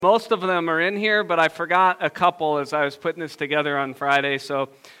Most of them are in here, but I forgot a couple as I was putting this together on Friday. So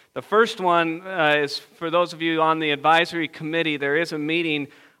the first one is for those of you on the advisory committee. There is a meeting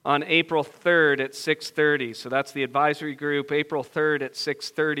on April 3rd at 6:30. So that's the advisory group, April 3rd at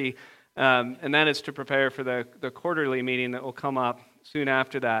 6:30. And that is to prepare for the quarterly meeting that will come up soon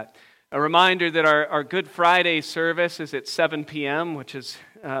after that. A reminder that our Good Friday service is at 7 p.m., which is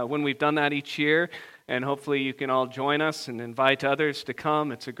when we've done that each year. And hopefully you can all join us and invite others to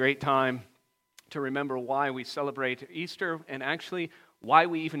come. It's a great time to remember why we celebrate Easter and actually why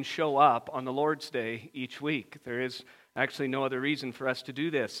we even show up on the Lord's Day each week. There is actually no other reason for us to do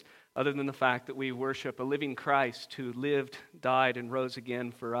this other than the fact that we worship a living Christ who lived, died, and rose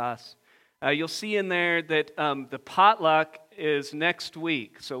again for us. You'll see in there that the potluck is next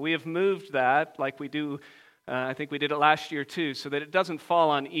week. So we have moved that like we do. I think we did it last year too, so that it doesn't fall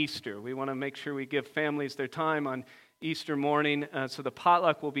on Easter. We want to make sure we give families their time on Easter morning. So the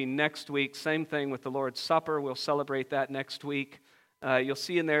potluck will be next week. Same thing with the Lord's Supper. We'll celebrate that next week. You'll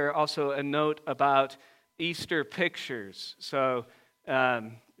see in there also a note about Easter pictures. So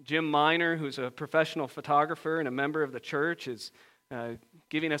Jim Miner, who's a professional photographer and a member of the church, is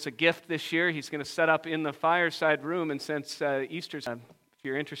giving us a gift this year. He's going to set up in the fireside room, and since Easter's... If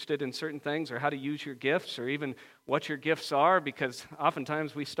you're interested in certain things or how to use your gifts or even what your gifts are, because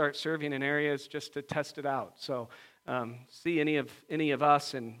oftentimes we start serving in areas just to test it out. So see any of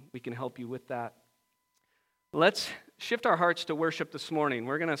us and we can help you with that. Let's shift our hearts to worship this morning.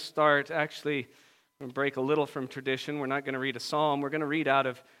 We're going to start, actually, we're going to break a little from tradition. We're not going to read a psalm. We're going to read out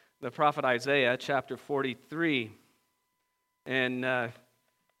of the prophet Isaiah, chapter 43. And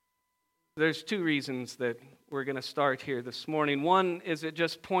there's two reasons that we're going to start here this morning. One is it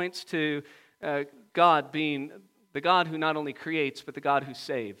just points to God being the God who not only creates, but the God who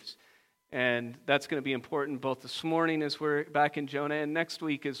saves. And that's going to be important both this morning as we're back in Jonah and next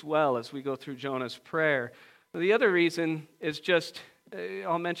week as well as we go through Jonah's prayer. The other reason is just,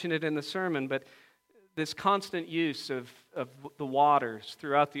 I'll mention it in the sermon, but this constant use of the waters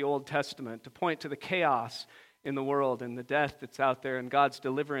throughout the Old Testament to point to the chaos in the world and the death that's out there and God's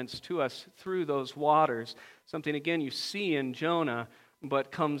deliverance to us through those waters. Something, again, you see in Jonah,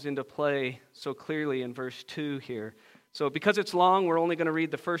 but comes into play so clearly in verse 2 here. So because it's long, we're only going to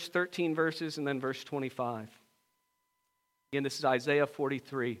read the first 13 verses and then verse 25. Again, this is Isaiah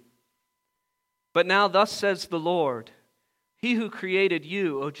 43. But now thus says the Lord, He who created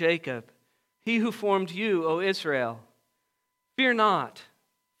you, O Jacob, He who formed you, O Israel, fear not,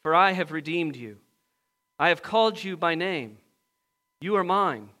 for I have redeemed you. I have called you by name. You are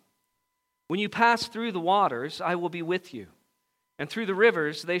mine. When you pass through the waters, I will be with you, and through the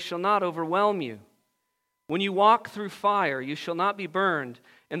rivers, they shall not overwhelm you. When you walk through fire, you shall not be burned,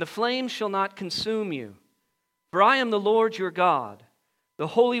 and the flame shall not consume you. For I am the Lord your God, the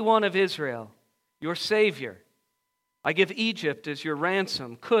Holy One of Israel, your Savior. I give Egypt as your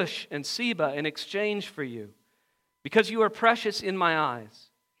ransom, Cush and Seba in exchange for you, because you are precious in my eyes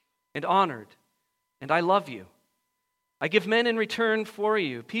and honored. And I love you. I give men in return for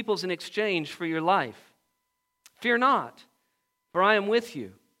you, peoples in exchange for your life. Fear not, for I am with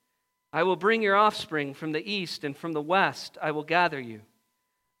you. I will bring your offspring from the east, and from the west I will gather you.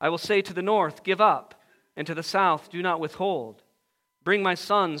 I will say to the north, give up, and to the south, do not withhold. Bring my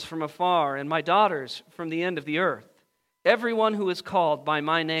sons from afar, and my daughters from the end of the earth. Everyone who is called by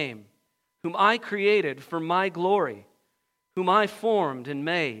my name, whom I created for my glory, whom I formed and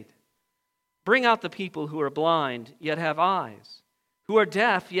made. Bring out the people who are blind, yet have eyes, who are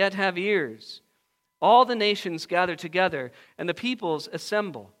deaf, yet have ears. All the nations gather together, and the peoples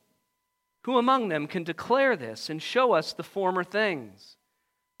assemble. Who among them can declare this and show us the former things?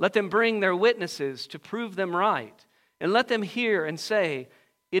 Let them bring their witnesses to prove them right, and let them hear and say,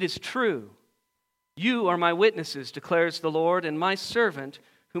 it is true. You are my witnesses, declares the Lord, and my servant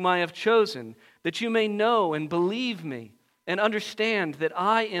whom I have chosen, that you may know and believe me, and understand that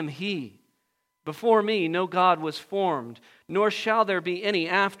I am He. Before me no God was formed, nor shall there be any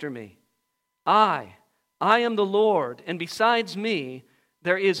after me. I am the Lord, and besides me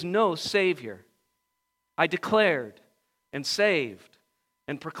there is no Savior. I declared and saved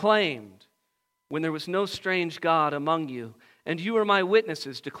and proclaimed when there was no strange God among you, and you are my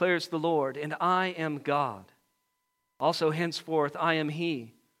witnesses, declares the Lord, and I am God. Also henceforth I am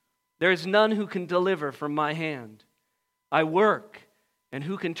He. There is none who can deliver from my hand. I work, and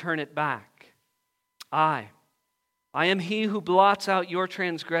who can turn it back? I am He who blots out your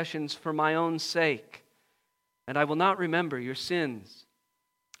transgressions for my own sake, and I will not remember your sins.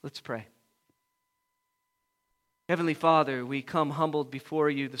 Let's pray. Heavenly Father, we come humbled before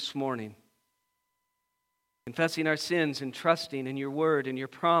you this morning. confessing our sins and trusting in your word and your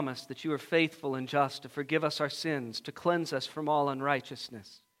promise that you are faithful and just to forgive us our sins, to cleanse us from all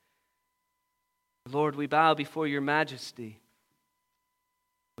unrighteousness. Lord, we bow before your majesty.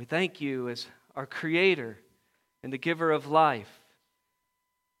 We thank you as our Creator and the giver of life.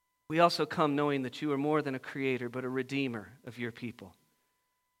 We also come knowing that you are more than a creator, but a redeemer of your people.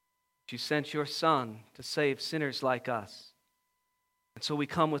 You sent your Son to save sinners like us. And so we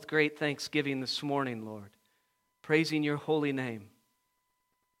come with great thanksgiving this morning, Lord, praising your holy name.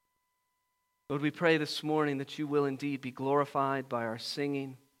 Lord, we pray this morning that you will indeed be glorified by our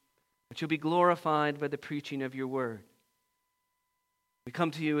singing, that you'll be glorified by the preaching of your word. We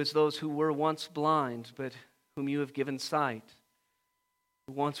come to you as those who were once blind, but whom you have given sight,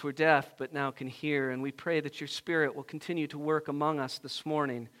 who once were deaf, but now can hear. And we pray that your Spirit will continue to work among us this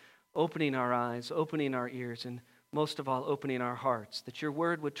morning, opening our eyes, opening our ears, and most of all, opening our hearts, that your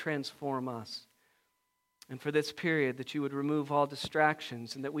word would transform us. And for this period, that you would remove all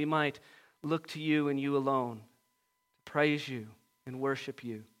distractions, and that we might look to you and you alone, to praise you and worship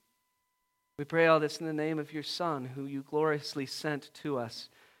you. We pray all this in the name of your Son, who you gloriously sent to us,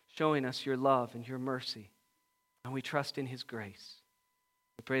 showing us your love and your mercy. And we trust in his grace.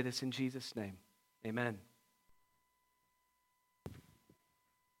 We pray this in Jesus' name. Amen.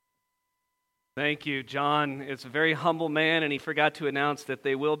 Thank you. John is a very humble man, and he forgot to announce that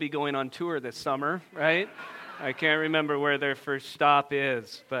they will be going on tour this summer, right? I can't remember where their first stop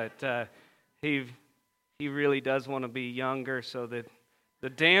is, but he really does want to be younger, so that the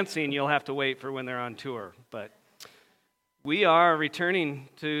dancing you'll have to wait for when they're on tour. But we are returning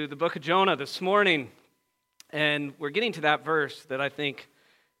to the book of Jonah this morning, and we're getting to that verse that I think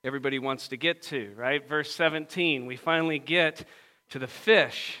everybody wants to get to, right? Verse 17, we finally get to the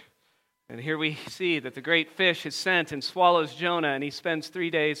fish. And here we see that the great fish is sent and swallows Jonah, and he spends 3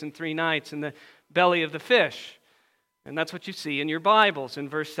 days and 3 nights in the belly of the fish. And that's what you see in your Bibles in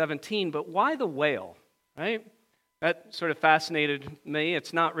verse 17. But why the whale, right? That sort of fascinated me.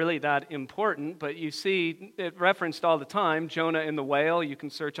 It's not really that important, but you see it referenced all the time, Jonah and the whale. You can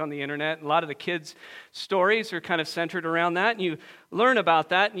search on the internet. A lot of the kids' stories are kind of centered around that, and you learn about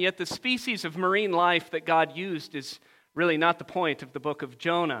that, and yet the species of marine life that God used is really not the point of the book of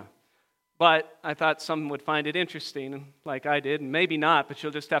Jonah. But I thought some would find it interesting, like I did, and maybe not, but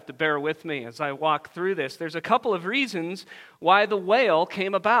you'll just have to bear with me as I walk through this. There's a couple of reasons why the whale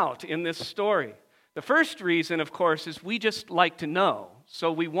came about in this story. The first reason, of course, is we just like to know.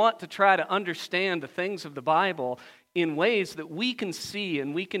 So we want to try to understand the things of the Bible in ways that we can see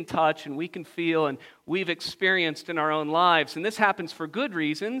and we can touch and we can feel and we've experienced in our own lives. And this happens for good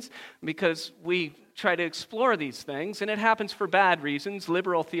reasons because we try to explore these things, and it happens for bad reasons.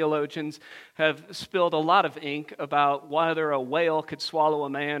 Liberal theologians have spilled a lot of ink about whether a whale could swallow a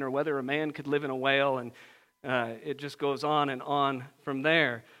man or whether a man could live in a whale, and it just goes on and on from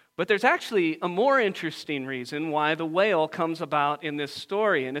there. But there's actually a more interesting reason why the whale comes about in this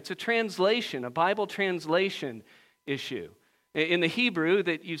story, and it's a translation, a Bible translation issue. In the Hebrew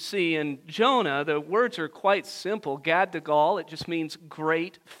that you see in Jonah, the words are quite simple. Gad Dagal, it just means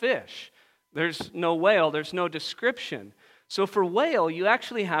great fish. There's no whale, there's no description. So for whale, you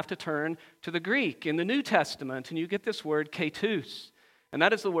actually have to turn to the Greek in the New Testament, and you get this word ketus. And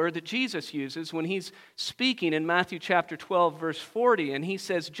that is the word that Jesus uses when he's speaking in Matthew chapter 12, verse 40. And he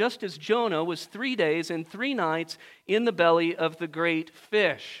says, just as Jonah was 3 days and 3 nights in the belly of the great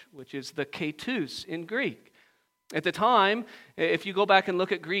fish, which is the ketus in Greek. At the time, if you go back and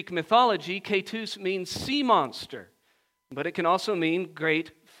look at Greek mythology, ketus means sea monster. But it can also mean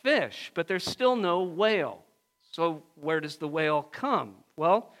great fish. But there's still no whale. So where does the whale come?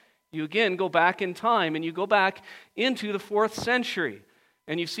 Well, you again go back in time and you go back into the 4th century.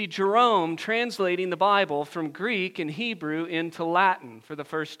 And you see Jerome translating the Bible from Greek and Hebrew into Latin for the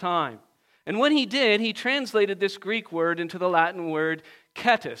first time. And when he did, he translated this Greek word into the Latin word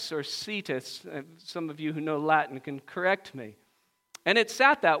ketus or cetus. Some of you who know Latin can correct me. And it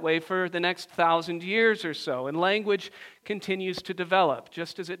sat that way for the next 1,000 years or so. And language continues to develop,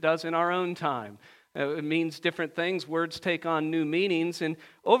 just as it does in our own time. It means different things. Words take on new meanings. And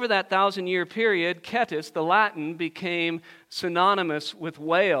over that 1,000-year period, ketus, the Latin, became synonymous with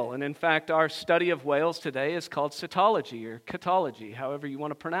whale. And in fact, our study of whales today is called cetology or ketology, however you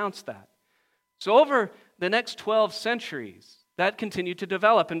want to pronounce that. So over the next 12 centuries, that continued to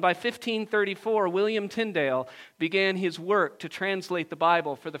develop. And by 1534, William Tyndale began his work to translate the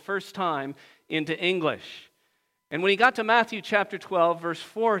Bible for the first time into English. And when he got to Matthew chapter 12, verse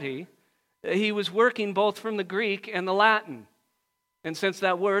 40, he was working both from the Greek and the Latin. And since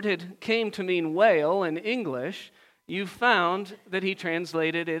that word had came to mean whale in English, you found that he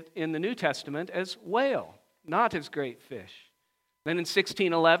translated it in the New Testament as whale. not as great fish. Then in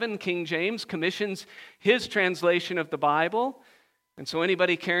 1611, King James commissions his translation of the Bible. And so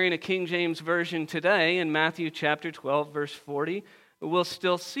anybody carrying a King James version today in Matthew chapter 12, verse 40, will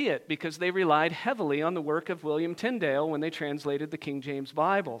still see it because they relied heavily on the work of William Tyndale when they translated the King James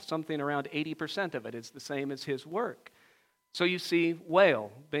Bible. Something around 80% of it is the same as his work. So you see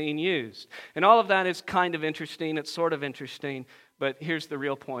whale being used. And all of that is kind of interesting. It's sort of interesting. But here's the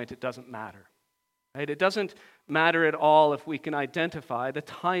real point. It doesn't matter. Right? It doesn't matter at all if we can identify the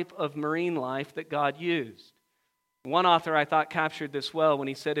type of marine life that God used. One author I thought captured this well when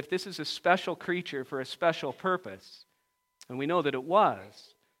he said, if this is a special creature for a special purpose, and we know that it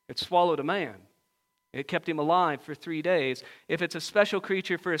was, it swallowed a man. It kept him alive for 3 days. If it's a special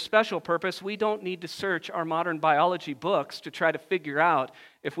creature for a special purpose, we don't need to search our modern biology books to try to figure out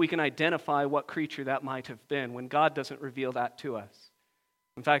if we can identify what creature that might have been when God doesn't reveal that to us.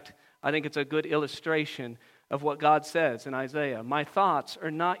 In fact, I think it's a good illustration of what God says in Isaiah. My thoughts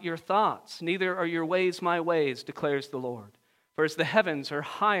are not your thoughts, neither are your ways my ways, declares the Lord. For as the heavens are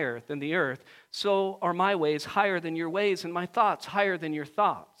higher than the earth, so are my ways higher than your ways, and my thoughts higher than your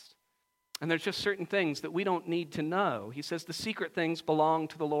thoughts. And there's just certain things that we don't need to know. He says the secret things belong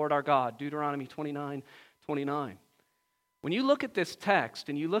to the Lord our God, Deuteronomy 29:29. When you look at this text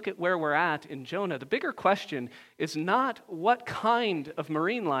and you look at where we're at in Jonah, the bigger question is not what kind of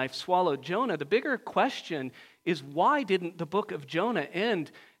marine life swallowed Jonah. The bigger question is why didn't the book of Jonah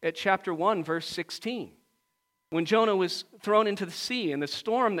end at chapter 1, verse 16? When Jonah was thrown into the sea and the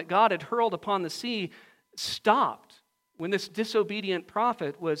storm that God had hurled upon the sea stopped, when this disobedient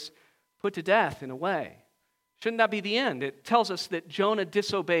prophet was put to death in a way. Shouldn't that be the end? It tells us that Jonah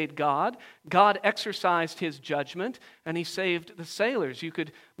disobeyed God. God exercised his judgment, and he saved the sailors. You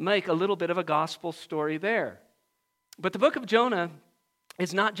could make a little bit of a gospel story there. But the book of Jonah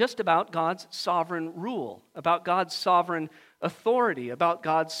is not just about God's sovereign rule, about God's sovereign authority, about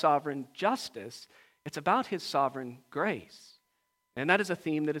God's sovereign justice. It's about his sovereign grace. And that is a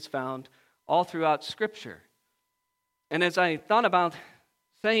theme that is found all throughout Scripture. And as I thought about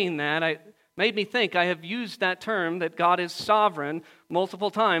saying that, it made me think I have used that term that God is sovereign multiple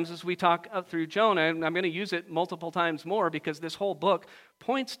times as we talk through Jonah, and I'm going to use it multiple times more because this whole book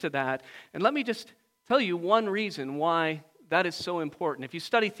points to that. And let me just tell you one reason why that is so important. If you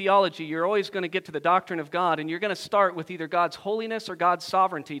study theology, you're always going to get to the doctrine of God, and you're going to start with either God's holiness or God's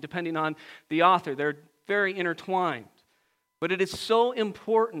sovereignty, depending on the author. They're very intertwined. But it is so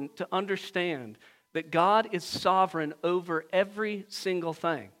important to understand that God is sovereign over every single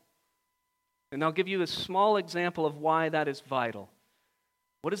thing. And I'll give you a small example of why that is vital.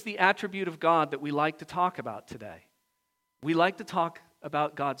 What is the attribute of God that we like to talk about today? We like to talk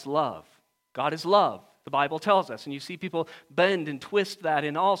about God's love. God is love, the Bible tells us, and you see people bend and twist that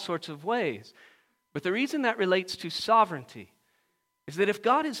in all sorts of ways. But the reason that relates to sovereignty is that if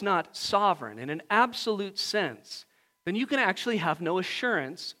God is not sovereign in an absolute sense, then you can actually have no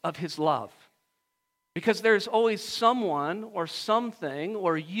assurance of his love. Because there's always someone or something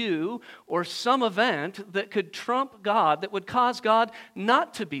or you or some event that could trump God, that would cause God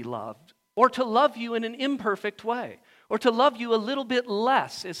not to be loved or to love you in an imperfect way or to love you a little bit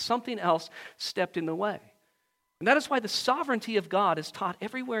less as something else stepped in the way. And that is why the sovereignty of God is taught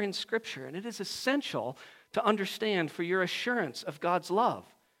everywhere in Scripture, and it is essential to understand for your assurance of God's love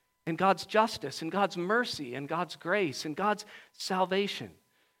and God's justice and God's mercy and God's grace and God's salvation.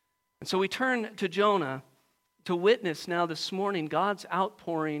 And so we turn to Jonah to witness now this morning God's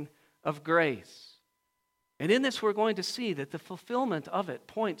outpouring of grace. And in this we're going to see that the fulfillment of it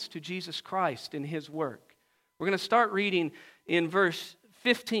points to Jesus Christ in his work. We're going to start reading in verse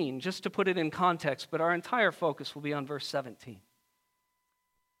 15, just to put it in context, but our entire focus will be on verse 17.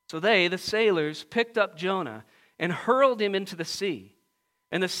 So they, the sailors, picked up Jonah and hurled him into the sea,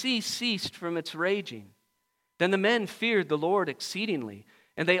 and the sea ceased from its raging. Then the men feared the Lord exceedingly,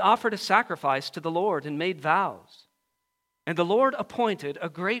 and they offered a sacrifice to the Lord and made vows. And the Lord appointed a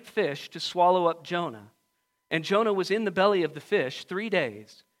great fish to swallow up Jonah. And Jonah was in the belly of the fish 3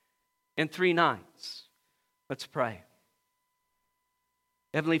 days and 3 nights. Let's pray.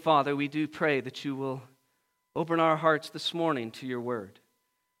 Heavenly Father, we do pray that you will open our hearts this morning to your word.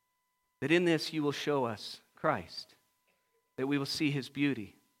 That in this you will show us Christ. That we will see his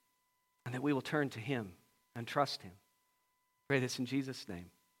beauty. And that we will turn to him and trust him. Pray this in Jesus' name.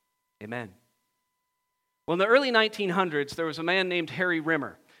 Amen. Well, in the early 1900s, there was a man named Harry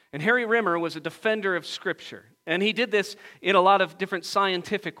Rimmer. And Harry Rimmer was a defender of Scripture. And he did this in a lot of different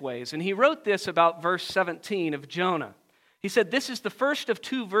scientific ways. And he wrote this about verse 17 of Jonah. He said, this is the first of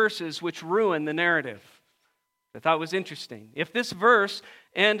 2 verses which ruin the narrative. I thought it was interesting. If this verse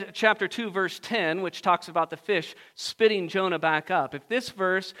and chapter 2, verse 10, which talks about the fish spitting Jonah back up. If this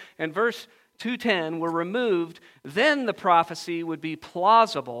verse and verse 2:10 were removed, then the prophecy would be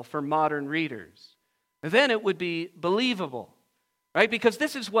plausible for modern readers. Then it would be believable, right? Because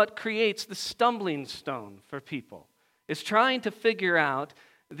this is what creates the stumbling stone for people, is trying to figure out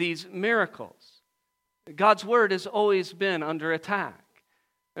these miracles. God's word has always been under attack.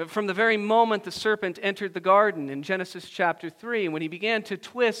 From the very moment the serpent entered the garden in Genesis chapter 3, when he began to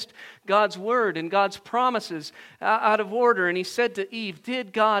twist God's word and God's promises out of order, and he said to Eve,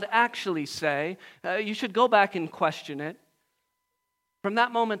 did God actually say? You should go back and question it. From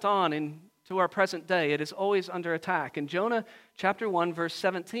that moment on into our present day, it is always under attack. And Jonah chapter 1, verse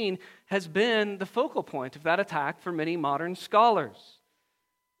 17 has been the focal point of that attack for many modern scholars.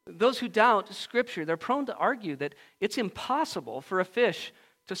 Those who doubt Scripture, they're prone to argue that it's impossible for a fish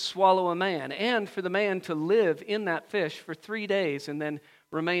to swallow a man, and for the man to live in that fish for 3 days and then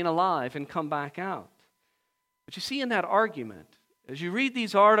remain alive and come back out. But you see in that argument, as you read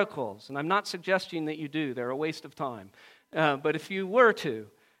these articles, and I'm not suggesting that you do, they're a waste of time, but if you were to,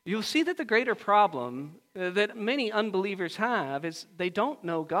 you'll see that the greater problem that many unbelievers have is they don't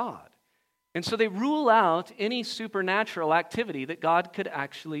know God. And so they rule out any supernatural activity that God could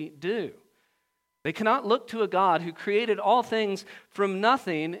actually do. They cannot look to a God who created all things from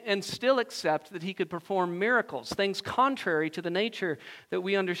nothing and still accept that he could perform miracles, things contrary to the nature that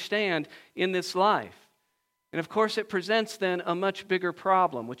we understand in this life. And of course, it presents then a much bigger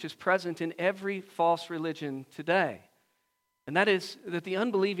problem, which is present in every false religion today. And that is that the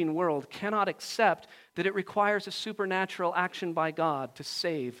unbelieving world cannot accept that it requires a supernatural action by God to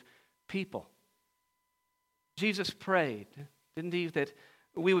save people. Jesus prayed, didn't he, that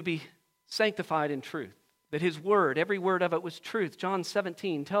we would be sanctified in truth, that his word, every word of it was truth. John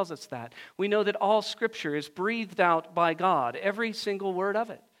 17 tells us that. We know that all Scripture is breathed out by God, every single word of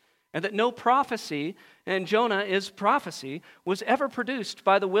it, and that no prophecy, and Jonah is prophecy, was ever produced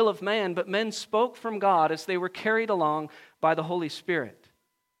by the will of man, but men spoke from God as they were carried along by the Holy Spirit.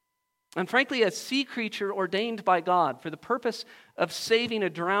 And frankly, a sea creature ordained by God for the purpose of saving a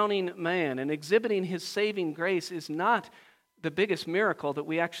drowning man and exhibiting his saving grace is not the biggest miracle that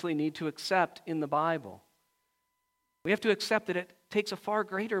we actually need to accept in the Bible. We have to accept that it takes a far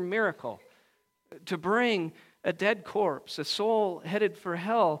greater miracle to bring a dead corpse, a soul headed for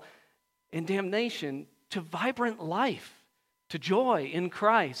hell and damnation, to vibrant life, to joy in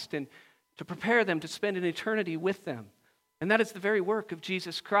Christ, and to prepare them to spend an eternity with them. And that is the very work of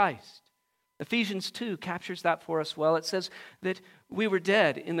Jesus Christ. Ephesians 2 captures that for us well. It says that we were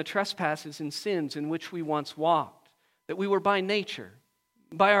dead in the trespasses and sins in which we once walked. That we were by nature,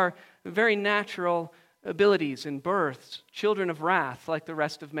 by our very natural abilities and births, children of wrath like the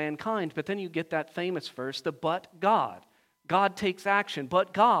rest of mankind. But then you get that famous verse, the but God. God takes action.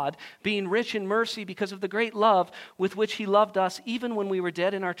 But God, being rich in mercy because of the great love with which he loved us, even when we were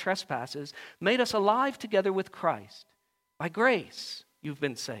dead in our trespasses, made us alive together with Christ. By grace, you've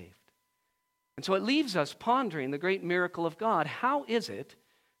been saved. And so it leaves us pondering the great miracle of God. How is it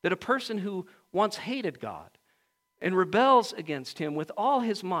that a person who once hated God and rebels against him with all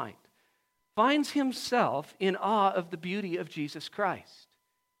his might finds himself in awe of the beauty of Jesus Christ?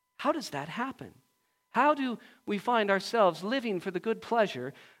 How does that happen? How do we find ourselves living for the good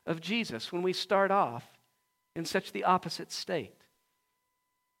pleasure of Jesus when we start off in such the opposite state?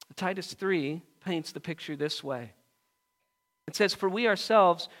 Titus 3 paints the picture this way. It says, "For we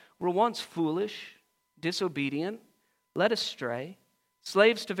ourselves were once foolish, disobedient, led astray,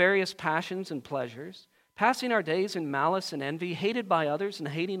 slaves to various passions and pleasures, passing our days in malice and envy, hated by others and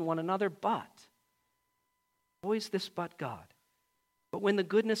hating one another, but," always this but God, "but when the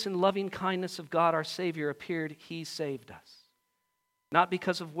goodness and loving kindness of God our Savior appeared, he saved us. Not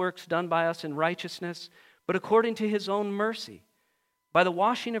because of works done by us in righteousness, but according to his own mercy, by the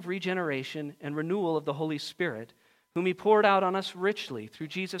washing of regeneration and renewal of the Holy Spirit, whom he poured out on us richly through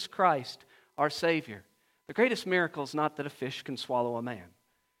Jesus Christ our Savior." The greatest miracle is not that a fish can swallow a man.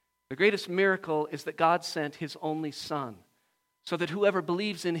 The greatest miracle is that God sent his only Son, so that whoever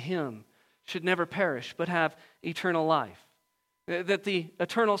believes in him should never perish, but have eternal life. That the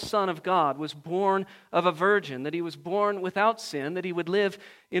eternal Son of God was born of a virgin, that he was born without sin, that he would live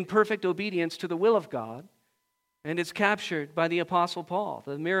in perfect obedience to the will of God, and is captured by the Apostle Paul.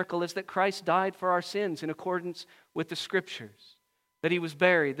 The miracle is that Christ died for our sins in accordance with the Scriptures, that he was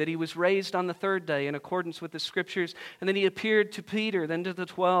buried, that he was raised on the third day in accordance with the Scriptures, and then he appeared to Peter, then to the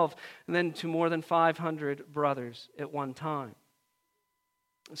 12, and then to more than 500 brothers at one time.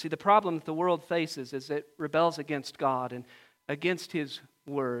 See, the problem that the world faces is it rebels against God and against his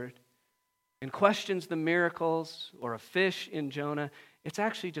word and questions the miracles or a fish in Jonah it's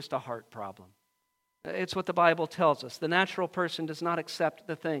actually just a heart problem. It's what the Bible tells us. The natural person does not accept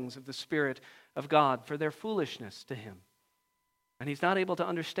the things of the Spirit of God, for their foolishness to him. And he's not able to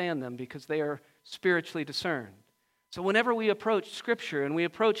understand them because they are spiritually discerned. So whenever we approach Scripture and we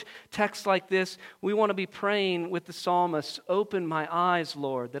approach texts like this, we want to be praying with the psalmist, "Open my eyes,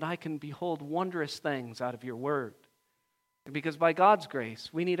 Lord, that I can behold wondrous things out of your word." Because by God's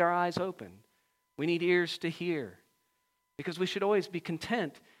grace, we need our eyes open. We need ears to hear. Because we should always be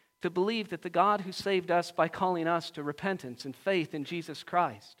content to believe that the God who saved us by calling us to repentance and faith in Jesus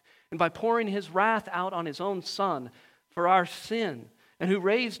Christ, and by pouring his wrath out on his own Son for our sin, and who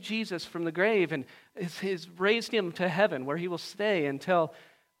raised Jesus from the grave and has raised him to heaven, where he will stay until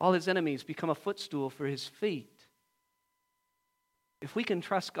all his enemies become a footstool for his feet. If we can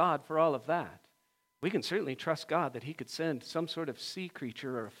trust God for all of that, we can certainly trust God that he could send some sort of sea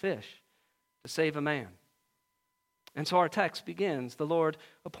creature or a fish to save a man. And so our text begins, "The Lord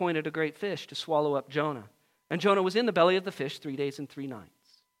appointed a great fish to swallow up Jonah. And Jonah was in the belly of the fish 3 days and 3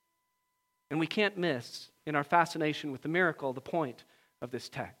 nights." And we can't miss, in our fascination with the miracle, the point of this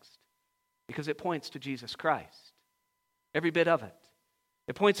text, because it points to Jesus Christ. Every bit of it.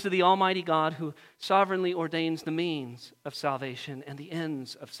 It points to the Almighty God who sovereignly ordains the means of salvation and the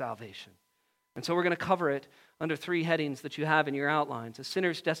ends of salvation. And so we're going to cover it under 3 headings that you have in your outlines: a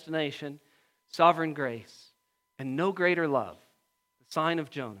sinner's destination, sovereign grace, and no greater love, the sign of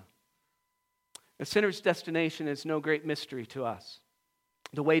Jonah. A sinner's destination is no great mystery to us.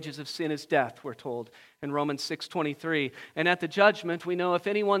 The wages of sin is death, we're told in Romans 6:23. And at the judgment, we know if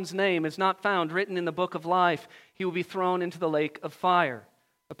anyone's name is not found written in the book of life, he will be thrown into the lake of fire.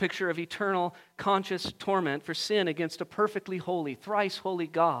 A picture of eternal, conscious torment for sin against a perfectly holy, thrice holy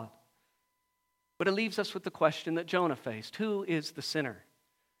God. But it leaves us with the question that Jonah faced: who is the sinner?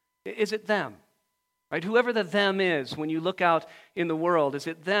 Is it them? Right? Whoever the them is when you look out in the world, is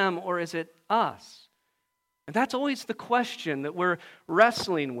it them or is it us? And that's always the question that we're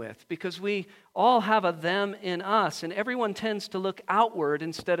wrestling with, because we all have a them in us, and everyone tends to look outward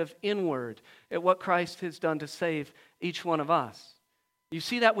instead of inward at what Christ has done to save each one of us. You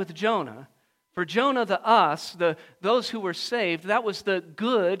see that with Jonah. For Jonah, the us, those who were saved, that was the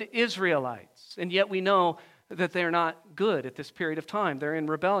good Israelites. And yet we know that they're not good at this period of time. They're in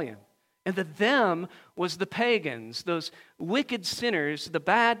rebellion. And the them was the pagans, those wicked sinners, the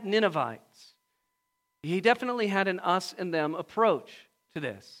bad Ninevites. He definitely had an us and them approach to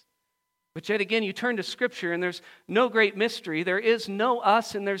this. But yet again, you turn to Scripture and there's no great mystery. There is no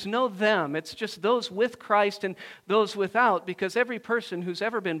us and there's no them. It's just those with Christ and those without, because every person who's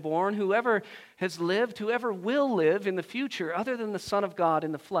ever been born, whoever has lived, whoever will live in the future, other than the Son of God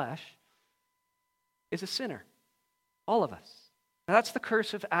in the flesh, is a sinner. All of us. Now, that's the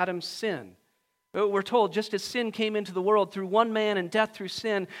curse of Adam's sin. We're told, just as sin came into the world through one man and death through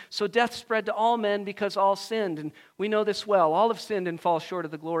sin, so death spread to all men because all sinned. And we know this well. All have sinned and fall short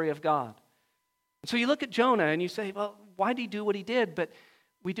of the glory of God. And so you look at Jonah and you say, well, why did he do what he did? But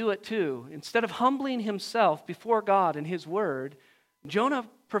we do it too. Instead of humbling himself before God and his word, Jonah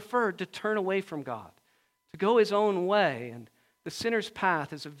preferred to turn away from God, to go his own way. And the sinner's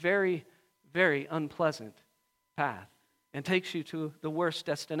path is a very, very unpleasant path and takes you to the worst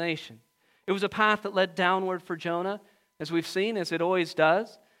destination. It was a path that led downward for Jonah, as we've seen, as it always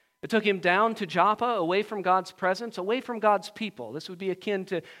does. It took him down to Joppa, away from God's presence, away from God's people. This would be akin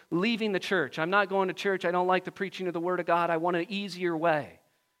to leaving the church. I'm not going to church. I don't like the preaching of the Word of God. I want an easier way.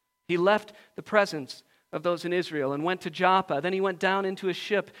 He left the presence of those in Israel and went to Joppa. Then he went down into a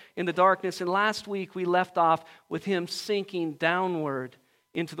ship in the darkness. And last week we left off with him sinking downward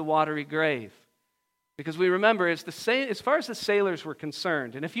into the watery grave. Because we remember, as far as the sailors were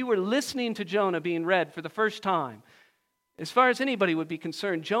concerned, and if you were listening to Jonah being read for the first time, as far as anybody would be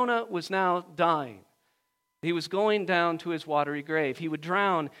concerned, Jonah was now dying. He was going down to his watery grave. He would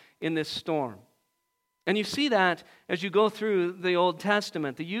drown in this storm. And you see that as you go through the Old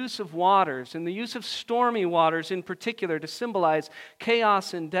Testament, the use of waters, and the use of stormy waters in particular to symbolize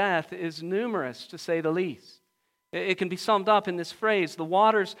chaos and death is numerous, to say the least. It can be summed up in this phrase: the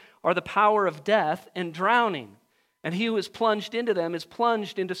waters are the power of death and drowning, and he who is plunged into them is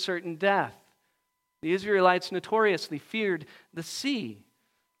plunged into certain death. The Israelites notoriously feared the sea.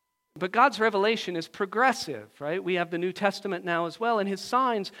 But God's revelation is progressive, right? We have the New Testament now as well, and his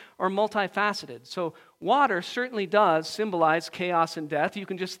signs are multifaceted. So water certainly does symbolize chaos and death. You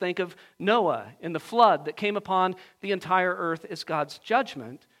can just think of Noah and the flood that came upon the entire earth as God's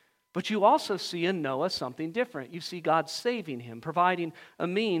judgment. But you also see in Noah something different. You see God saving him, providing a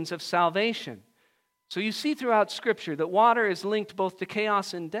means of salvation. So you see throughout Scripture that water is linked both to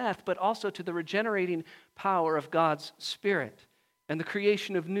chaos and death, but also to the regenerating power of God's Spirit and the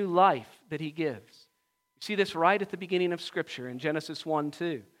creation of new life that he gives. You see this right at the beginning of Scripture in Genesis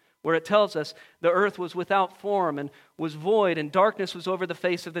 1:2, where it tells us the earth was without form and was void, and darkness was over the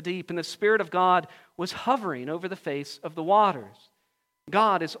face of the deep, and the Spirit of God was hovering over the face of the waters.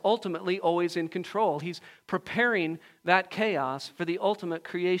 God is ultimately always in control. He's preparing that chaos for the ultimate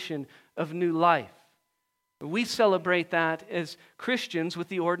creation of new life. We celebrate that as Christians with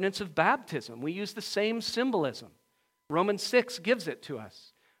the ordinance of baptism. We use the same symbolism. Romans 6 gives it to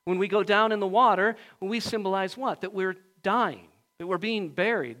us. When we go down in the water, we symbolize what? That we're dying, that we're being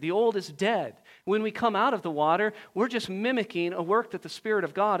buried. The old is dead. When we come out of the water, we're just mimicking a work that the Spirit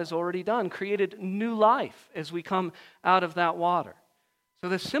of God has already done, created new life as we come out of that water. So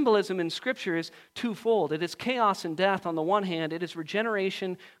the symbolism in Scripture is twofold. It is chaos and death on the one hand. It is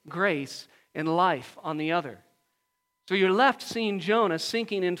regeneration, grace, and life on the other. So you're left seeing Jonah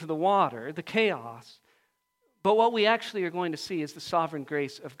sinking into the water, the chaos. But what we actually are going to see is the sovereign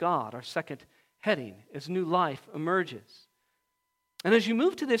grace of God, our second heading, as new life emerges. And as you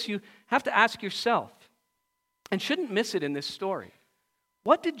move to this, you have to ask yourself, and shouldn't miss it in this story,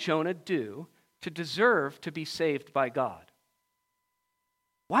 what did Jonah do to deserve to be saved by God?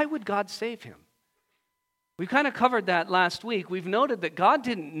 Why would God save him? We kind of covered that last week. We've noted that God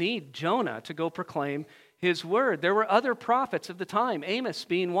didn't need Jonah to go proclaim his word. There were other prophets of the time. Amos,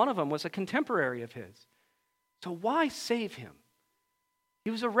 being one of them, was a contemporary of his. So why save him?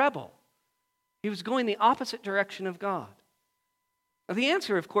 He was a rebel. He was going the opposite direction of God. Now, the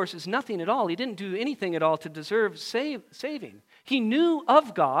answer, of course, is nothing at all. He didn't do anything at all to deserve saving. He knew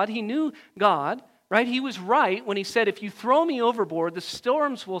of God. He knew God. Right? He was right when he said, if you throw me overboard, the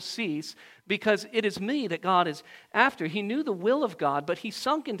storms will cease because it is me that God is after. He knew the will of God, but he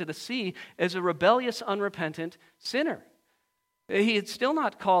sunk into the sea as a rebellious, unrepentant sinner. He had still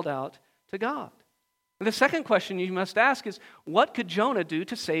not called out to God. And the second question you must ask is, what could Jonah do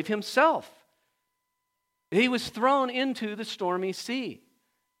to save himself? He was thrown into the stormy sea.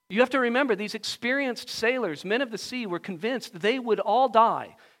 You have to remember, these experienced sailors, men of the sea, were convinced they would all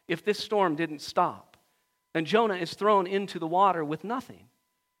die if this storm didn't stop. And Jonah is thrown into the water with nothing.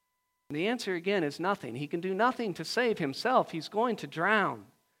 And the answer again is nothing. He can do nothing to save himself. He's going to drown.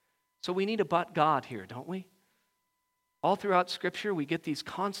 So we need a but God here, don't we? All throughout Scripture, we get these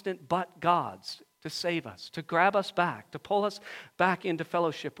constant but gods to save us, to grab us back, to pull us back into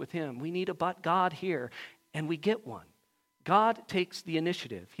fellowship with Him. We need a but God here, and we get one. God takes the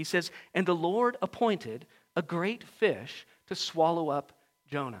initiative. He says, and the Lord appointed a great fish to swallow up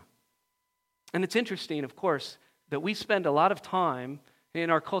Jonah. And it's interesting, of course, that we spend a lot of time in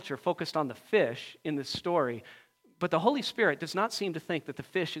our culture focused on the fish in this story, but the Holy Spirit does not seem to think that the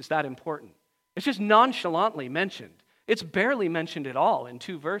fish is that important. It's just nonchalantly mentioned. It's barely mentioned at all in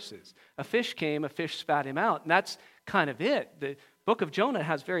 2 verses. A fish came, a fish spat him out, and that's kind of it. The book of Jonah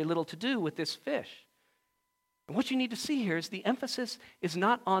has very little to do with this fish. And what you need to see here is the emphasis is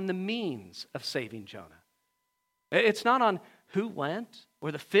not on the means of saving Jonah. It's not on who went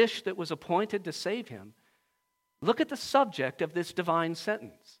or the fish that was appointed to save him. Look at the subject of this divine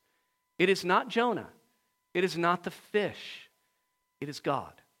sentence. It is not Jonah. It is not the fish. It is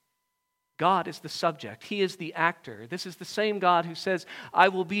God. God is the subject. He is the actor. This is the same God who says, I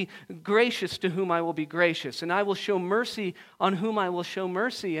will be gracious to whom I will be gracious, and I will show mercy on whom I will show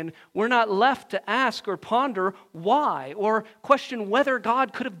mercy. And we're not left to ask or ponder why or question whether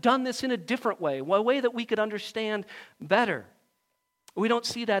God could have done this in a different way, a way that we could understand better. We don't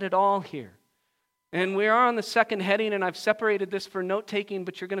see that at all here. And we are on the second heading, and I've separated this for note-taking,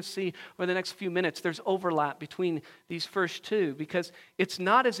 but you're going to see over the next few minutes there's overlap between these first two, because it's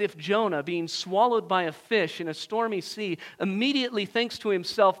not as if Jonah, being swallowed by a fish in a stormy sea, immediately thinks to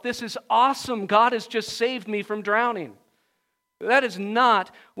himself, this is awesome, God has just saved me from drowning. That is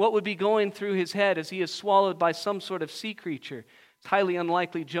not what would be going through his head as he is swallowed by some sort of sea creature. It's highly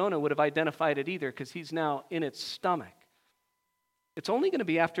unlikely Jonah would have identified it either, because he's now in its stomach. It's only going to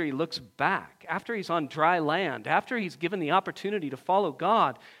be after he looks back, after he's on dry land, after he's given the opportunity to follow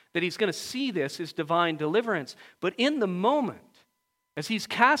God, that he's going to see this as divine deliverance. But in the moment, as he's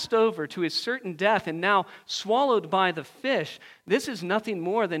cast over to his certain death and now swallowed by the fish, this is nothing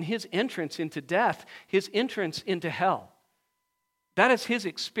more than his entrance into death, his entrance into hell. That is his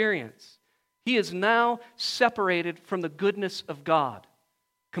experience. He is now separated from the goodness of God,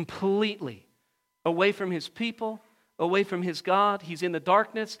 completely, away from his people, away from his God. He's in the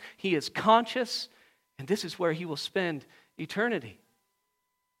darkness. He is conscious. And this is where he will spend eternity.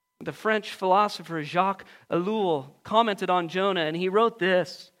 The French philosopher Jacques Ellul commented on Jonah, and he wrote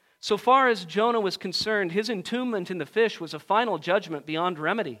this: so far as Jonah was concerned, his entombment in the fish was a final judgment beyond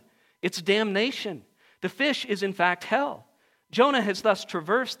remedy. It's damnation. The fish is in fact hell. Jonah has thus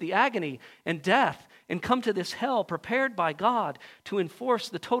traversed the agony and death and come to this hell prepared by God to enforce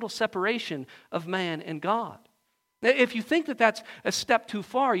the total separation of man and God. If you think that that's a step too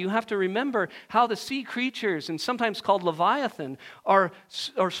far, you have to remember how the sea creatures, and sometimes called Leviathan, are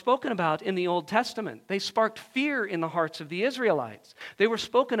spoken about in the Old Testament. They sparked fear in the hearts of the Israelites. They were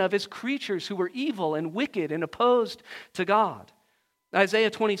spoken of as creatures who were evil and wicked and opposed to God. Isaiah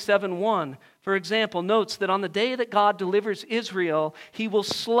 27:1, for example, notes that on the day that God delivers Israel, he will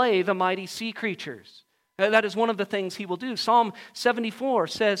slay the mighty sea creatures. That is one of the things he will do. Psalm 74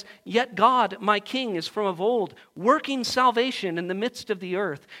 says, "Yet God, my King, is from of old, working salvation in the midst of the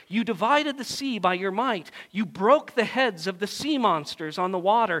earth. You divided the sea by your might. You broke the heads of the sea monsters on the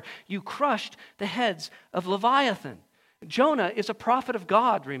water. You crushed the heads of Leviathan." Jonah is a prophet of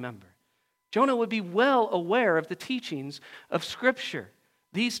God, remember. Jonah would be well aware of the teachings of Scripture.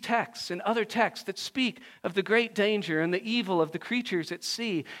 These texts and other texts that speak of the great danger and the evil of the creatures at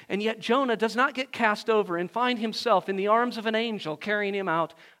sea. And yet Jonah does not get cast over and find himself in the arms of an angel carrying him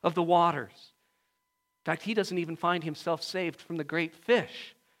out of the waters. In fact, he doesn't even find himself saved from the great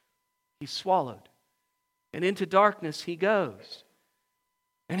fish. He's swallowed. And into darkness he goes.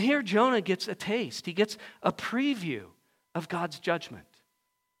 And here Jonah gets a taste. He gets a preview of God's judgment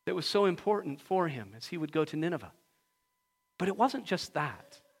that was so important for him as he would go to Nineveh. But it wasn't just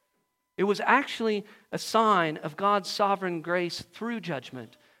that. It was actually a sign of God's sovereign grace through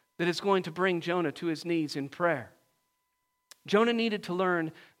judgment that is going to bring Jonah to his knees in prayer. Jonah needed to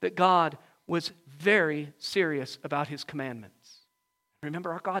learn that God was very serious about his commandments.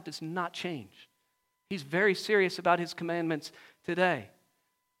 Remember, our God does not change. He's very serious about his commandments today.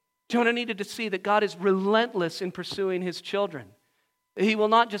 Jonah needed to see that God is relentless in pursuing his children. He will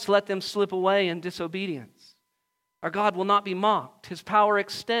not just let them slip away in disobedience. Our God will not be mocked. His power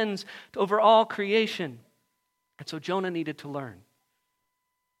extends over all creation. And so Jonah needed to learn.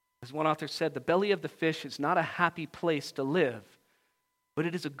 As one author said, the belly of the fish is not a happy place to live, but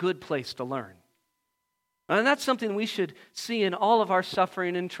it is a good place to learn. And that's something we should see in all of our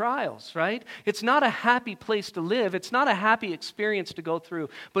suffering and trials, right? It's not a happy place to live. It's not a happy experience to go through,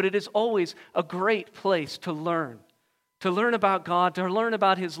 but it is always a great place to learn. To learn about God, to learn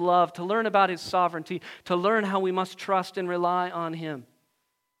about His love, to learn about His sovereignty, to learn how we must trust and rely on Him.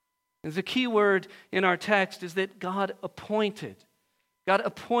 And the key word in our text is that God appointed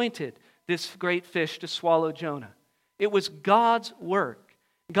this great fish to swallow Jonah. It was God's work.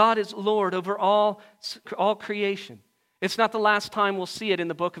 God is Lord over all creation. It's not the last time we'll see it in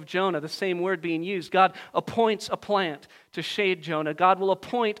the book of Jonah, the same word being used. God appoints a plant to shade Jonah. God will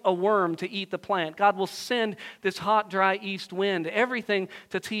appoint a worm to eat the plant. God will send this hot, dry east wind, everything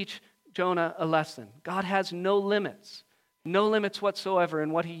to teach Jonah a lesson. God has no limits whatsoever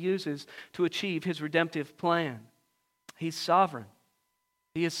in what He uses to achieve His redemptive plan. He's sovereign.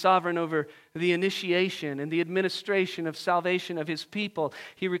 He is sovereign over the initiation and the administration of salvation of His people.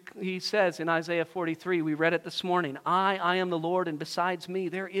 He says in Isaiah 43, we read it this morning, I am the Lord, and besides me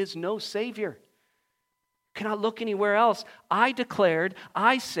there is no Savior. Cannot look anywhere else. I declared,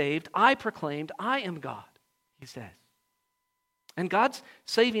 I saved, I proclaimed, I am God, He says. And God's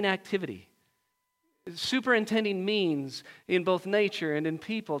saving activity, superintending means in both nature and in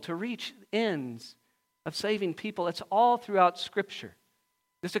people to reach ends of saving people, it's all throughout Scripture.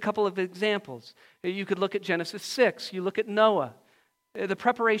 Just a couple of examples. You could look at Genesis 6. You look at Noah, the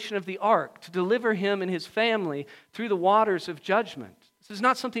preparation of the ark to deliver him and his family through the waters of judgment. This is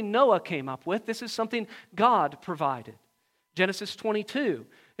not something Noah came up with. This is something God provided. Genesis 22.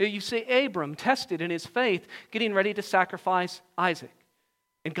 You see Abram tested in his faith, getting ready to sacrifice Isaac.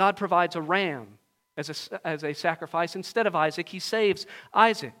 And God provides a ram as a sacrifice. Instead of Isaac, He saves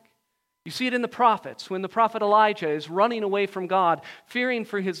Isaac. You see it in the prophets. When the prophet Elijah is running away from God, fearing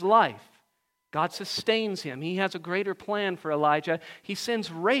for his life, God sustains him. He has a greater plan for Elijah. He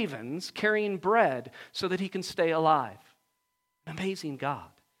sends ravens carrying bread so that he can stay alive. An amazing God.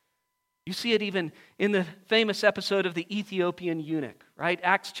 You see it even in the famous episode of the Ethiopian eunuch, right?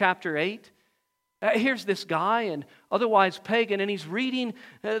 Acts chapter 8. Here's this guy, and otherwise pagan, and he's reading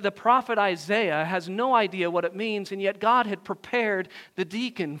the prophet Isaiah, has no idea what it means, and yet God had prepared the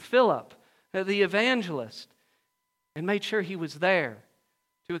deacon, Philip, the evangelist, and made sure he was there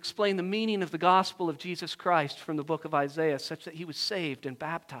to explain the meaning of the gospel of Jesus Christ from the book of Isaiah, such that he was saved and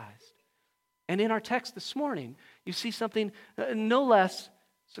baptized. And in our text this morning, you see something no less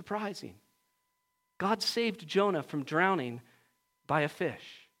surprising. God saved Jonah from drowning by a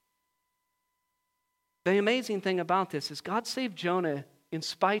fish. The amazing thing about this is God saved Jonah in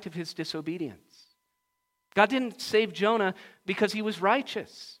spite of his disobedience. God didn't save Jonah because he was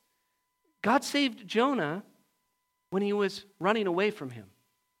righteous. God saved Jonah when he was running away from him.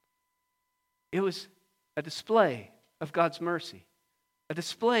 It was a display of God's mercy, a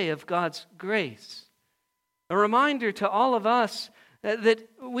display of God's grace, a reminder to all of us that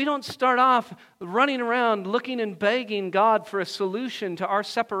we don't start off running around looking and begging God for a solution to our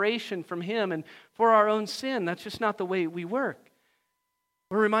separation from Him and for our own sin. That's just not the way we work.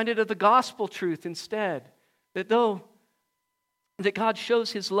 We're reminded of the gospel truth instead, that God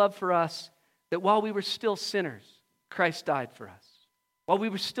shows His love for us, that while we were still sinners, Christ died for us. While we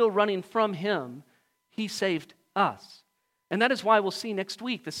were still running from Him, He saved us. And that is why we'll see next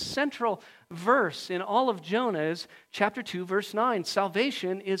week the central verse in all of Jonah is chapter 2, verse 9.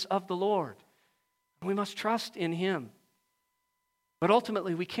 Salvation is of the Lord. We must trust in Him. But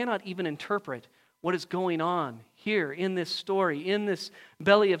ultimately, we cannot even interpret what is going on here in this story, in this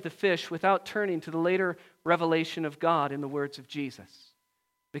belly of the fish, without turning to the later revelation of God in the words of Jesus.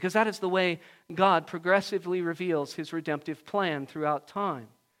 Because that is the way God progressively reveals His redemptive plan throughout time.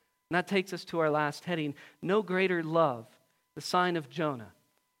 And that takes us to our last heading, no greater love, the sign of Jonah.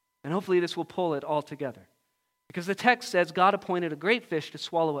 And hopefully this will pull it all together. Because the text says God appointed a great fish to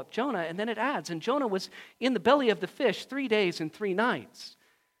swallow up Jonah, and then it adds, and Jonah was in the belly of the fish 3 days and 3 nights.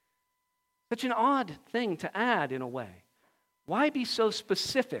 Such an odd thing to add in a way. Why be so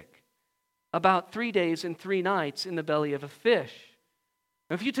specific about 3 days and 3 nights in the belly of a fish?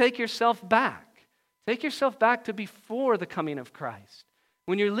 If you take yourself back to before the coming of Christ,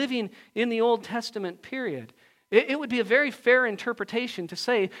 when you're living in the Old Testament period, it would be a very fair interpretation to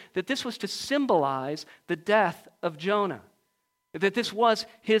say that this was to symbolize the death of Jonah, that this was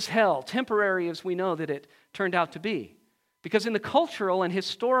his hell, temporary as we know that it turned out to be. Because in the cultural and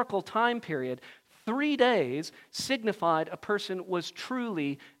historical time period, 3 days signified a person was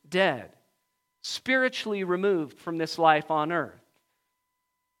truly dead, spiritually removed from this life on earth.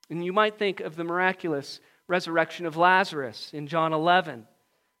 And you might think of the miraculous resurrection of Lazarus in John 11.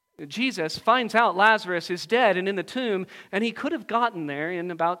 Jesus finds out Lazarus is dead and in the tomb, and he could have gotten there in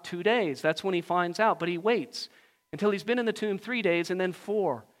about 2 days. That's when he finds out, but he waits until he's been in the tomb 3 days and then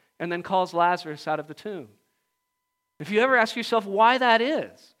 4, and then calls Lazarus out of the tomb. If you ever ask yourself why that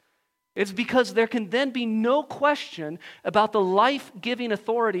is, it's because there can then be no question about the life-giving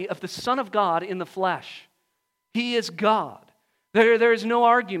authority of the Son of God in the flesh. He is God. There is no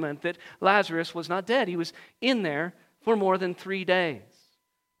argument that Lazarus was not dead. He was in there for more than 3 days.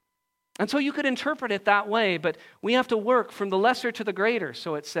 And so you could interpret it that way, but we have to work from the lesser to the greater,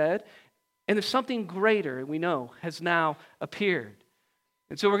 so it said. And there's something greater, we know, has now appeared.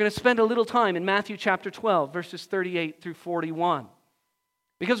 And so we're going to spend a little time in Matthew chapter 12, verses 38 through 41.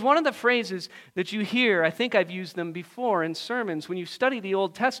 Because one of the phrases that you hear, I think I've used them before in sermons, when you study the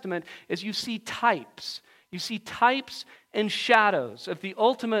Old Testament, is you see types. You see types and shadows of the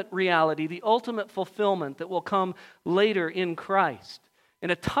ultimate reality, the ultimate fulfillment that will come later in Christ.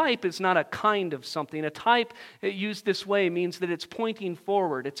 And a type is not a kind of something. A type used this way means that it's pointing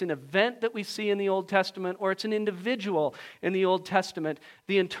forward. It's an event that we see in the Old Testament, or it's an individual in the Old Testament,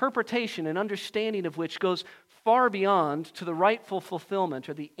 the interpretation and understanding of which goes far beyond to the rightful fulfillment,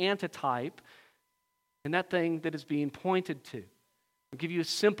 or the antitype, and that thing that is being pointed to. I'll give you a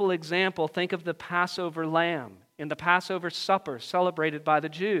simple example. Think of the Passover lamb in the Passover supper celebrated by the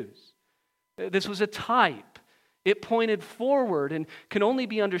Jews. This was a type. It pointed forward and can only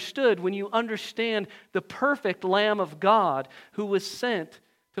be understood when you understand the perfect Lamb of God who was sent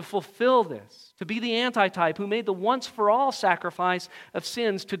to fulfill this, to be the antitype, who made the once-for-all sacrifice of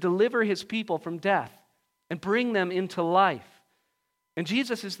sins to deliver His people from death and bring them into life. And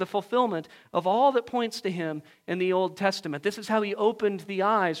Jesus is the fulfillment of all that points to Him in the Old Testament. This is how He opened the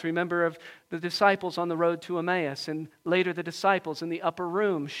eyes, remember, of the disciples on the road to Emmaus, and later the disciples in the upper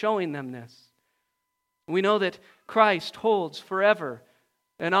room, showing them this. We know that Christ holds forever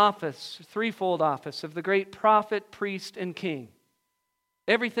an office, a threefold office of the great prophet, priest, and king.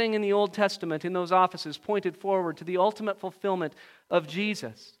 Everything in the Old Testament in those offices pointed forward to the ultimate fulfillment of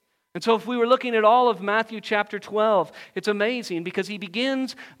Jesus. And so if we were looking at all of Matthew chapter 12, it's amazing because he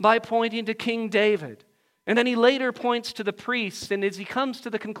begins by pointing to King David. And then he later points to the priests, and as he comes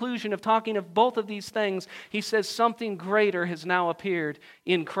to the conclusion of talking of both of these things, he says something greater has now appeared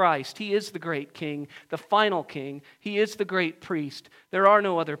in Christ. He is the great king, the final king. He is the great priest. There are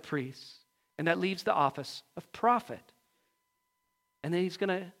no other priests. And that leaves the office of prophet. And then he's going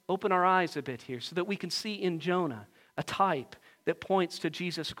to open our eyes a bit here so that we can see in Jonah a type that points to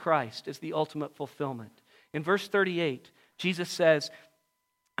Jesus Christ as the ultimate fulfillment. In verse 38, Jesus says,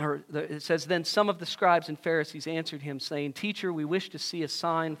 it says, then some of the scribes and Pharisees answered him, saying, Teacher, we wish to see a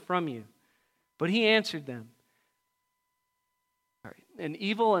sign from you. But he answered them, an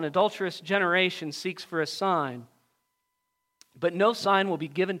evil and adulterous generation seeks for a sign, But no sign will be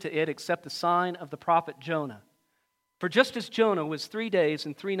given to it except the sign of the prophet Jonah. For just as Jonah was 3 days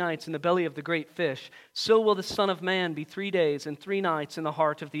and 3 nights in the belly of the great fish, so will the Son of Man be 3 days and 3 nights in the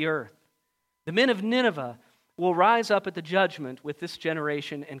heart of the earth. The men of Nineveh will rise up at the judgment with this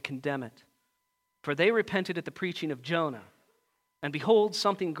generation and condemn it. For they repented at the preaching of Jonah. And behold,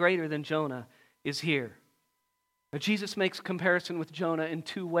 something greater than Jonah is here. Now, Jesus makes a comparison with Jonah in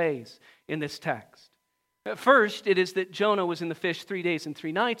 2 ways in this text. First, it is that Jonah was in the fish 3 days and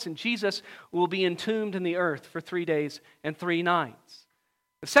 3 nights, and Jesus will be entombed in the earth for 3 days and 3 nights.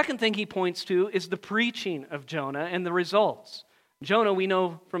 The second thing he points to is the preaching of Jonah and the results. Jonah, we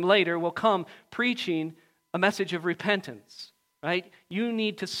know from later, will come preaching a message of repentance, right? You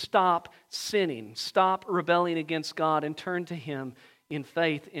need to stop sinning, stop rebelling against God, and turn to Him in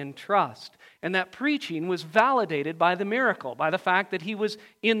faith, in trust. And that preaching was validated by the miracle, by the fact that he was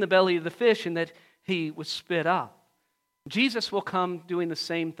in the belly of the fish and that he was spit up. Jesus will come doing the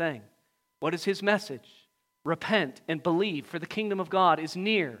same thing. What is His message? Repent and believe, for the kingdom of God is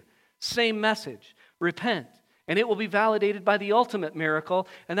near. Same message. Repent. And it will be validated by the ultimate miracle,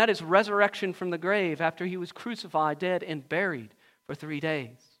 and that is resurrection from the grave after He was crucified, dead, and buried for 3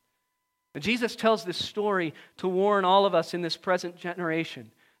 days. And Jesus tells this story to warn all of us in this present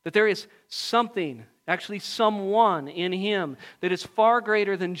generation that there is something, actually someone in Him that is far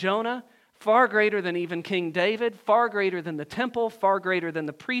greater than Jonah, far greater than even King David, far greater than the temple, far greater than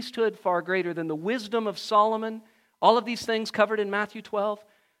the priesthood, far greater than the wisdom of Solomon. All of these things covered in Matthew 12.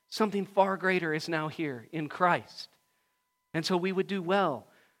 Something far greater is now here in Christ. And so we would do well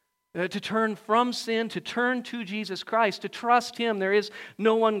to turn from sin, to turn to Jesus Christ, to trust Him. There is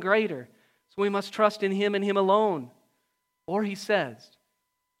no one greater. So we must trust in Him and Him alone. Or He says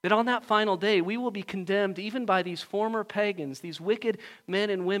that on that final day we will be condemned even by these former pagans, these wicked men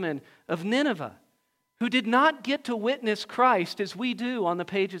and women of Nineveh, who did not get to witness Christ as we do on the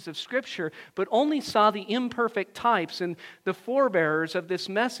pages of Scripture, but only saw the imperfect types and the forebearers of this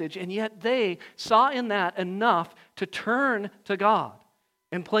message, and yet they saw in that enough to turn to God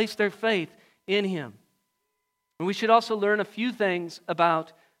and place their faith in Him. And we should also learn a few things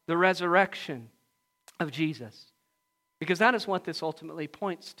about the resurrection of Jesus, because that is what this ultimately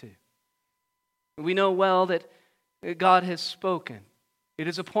points to. We know well that God has spoken. It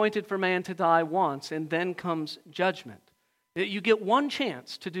is appointed for man to die once, and then comes judgment. You get one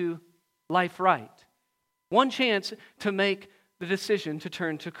chance to do life right. One chance to make the decision to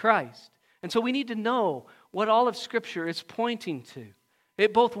turn to Christ. And so we need to know what all of Scripture is pointing to.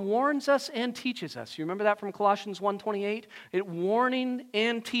 It both warns us and teaches us. You remember that from Colossians 1:28? It warning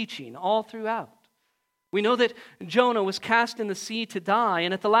and teaching all throughout. We know that Jonah was cast in the sea to die,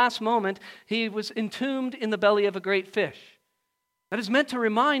 and at the last moment, he was entombed in the belly of a great fish. That is meant to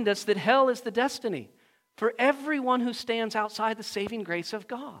remind us that hell is the destiny for everyone who stands outside the saving grace of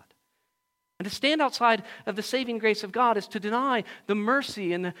God. And to stand outside of the saving grace of God is to deny the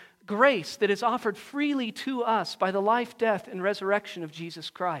mercy and the grace that is offered freely to us by the life, death, and resurrection of Jesus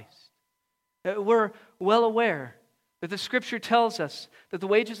Christ. We're well aware that the Scripture tells us that the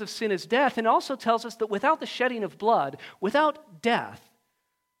wages of sin is death, and also tells us that without the shedding of blood, without death,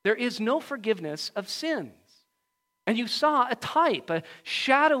 there is no forgiveness of sins. And you saw a type, a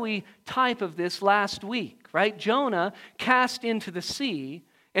shadowy type of this last week, right? Jonah cast into the sea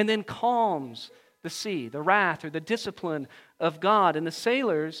and then calms the sea, the wrath or the discipline of God. And the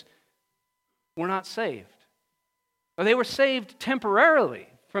sailors were not saved. Or they were saved temporarily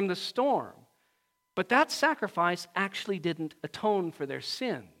from the storm. But that sacrifice actually didn't atone for their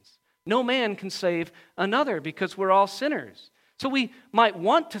sins. No man can save another because we're all sinners. So we might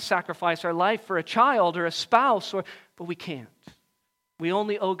want to sacrifice our life for a child or a spouse, but we can't. We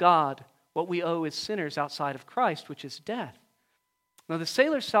only owe God what we owe as sinners outside of Christ, which is death. Now, the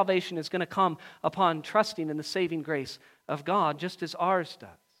sailor's salvation is going to come upon trusting in the saving grace of God, just as ours does.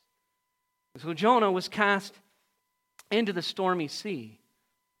 So Jonah was cast into the stormy sea,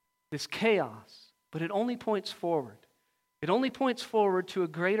 this chaos, but it only points forward. It only points forward to a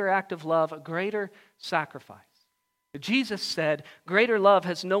greater act of love, a greater sacrifice. Jesus said, "Greater love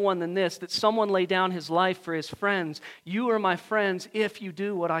has no one than this, that someone lay down his life for his friends. You are my friends if you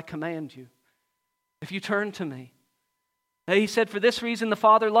do what I command you, if you turn to me." And he said, "For this reason the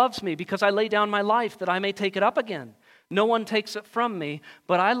Father loves me, because I lay down my life that I may take it up again. No one takes it from me,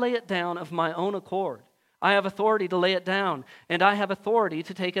 but I lay it down of my own accord. I have authority to lay it down, and I have authority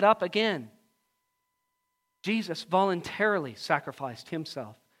to take it up again." Jesus voluntarily sacrificed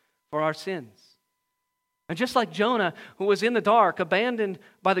Himself for our sins. And just like Jonah, who was in the dark, abandoned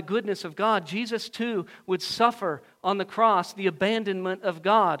by the goodness of God, Jesus too would suffer on the cross the abandonment of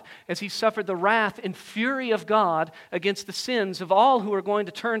God as he suffered the wrath and fury of God against the sins of all who are going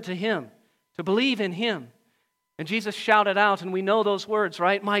to turn to him, to believe in him. And Jesus shouted out, and we know those words,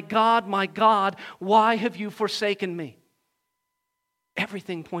 right? My God, why have you forsaken me?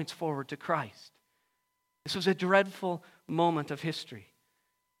 Everything points forward to Christ. This was a dreadful moment of history,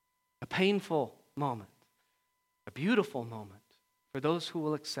 a painful moment, a beautiful moment for those who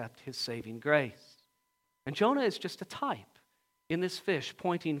will accept his saving grace. And Jonah is just a type in this fish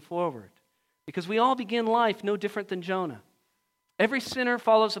pointing forward, because we all begin life no different than Jonah. Every sinner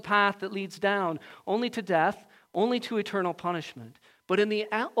follows a path that leads down only to death, only to eternal punishment. But in the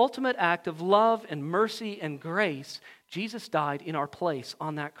ultimate act of love and mercy and grace, Jesus died in our place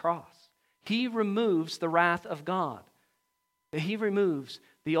on that cross. He removes the wrath of God. He removes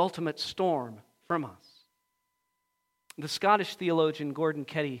the ultimate storm from us. The Scottish theologian Gordon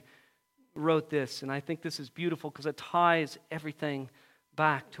Ketty wrote this, and I think this is beautiful because it ties everything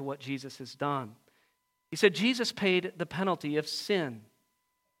back to what Jesus has done. He said, Jesus paid the penalty of sin,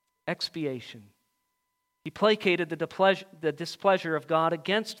 expiation. He placated the displeasure of God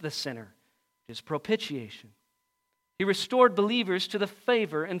against the sinner, which is propitiation. He restored believers to the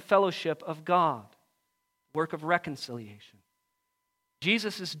favor and fellowship of God, work of reconciliation.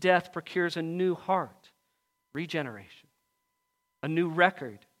 Jesus' death procures a new heart, regeneration, a new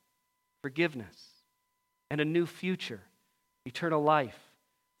record, forgiveness, and a new future, eternal life,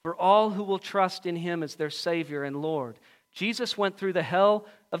 for all who will trust in him as their Savior and Lord. Jesus went through the hell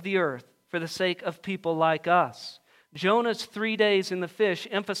of the earth for the sake of people like us. Jonah's 3 days in the fish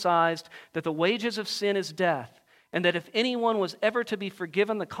emphasized that the wages of sin is death, and that if anyone was ever to be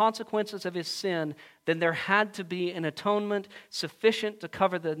forgiven the consequences of his sin, then there had to be an atonement sufficient to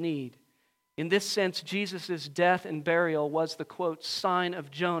cover the need. In this sense, Jesus' death and burial was the, quote, sign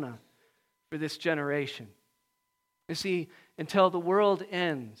of Jonah for this generation. You see, until the world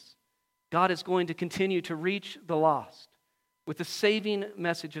ends, God is going to continue to reach the lost with the saving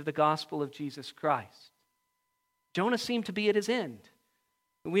message of the gospel of Jesus Christ. Jonah seemed to be at his end.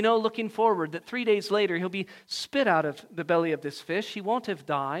 We know looking forward that 3 days later he'll be spit out of the belly of this fish. He won't have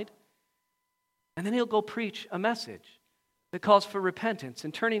died. And then he'll go preach a message that calls for repentance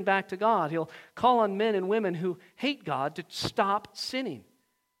and turning back to God. He'll call on men and women who hate God to stop sinning,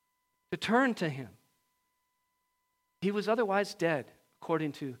 to turn to him. He was otherwise dead,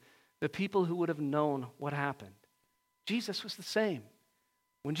 according to the people who would have known what happened. Jesus was the same.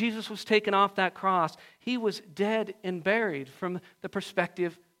 When Jesus was taken off that cross, he was dead and buried from the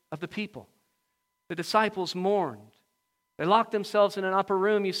perspective of the people. The disciples mourned. They locked themselves in an upper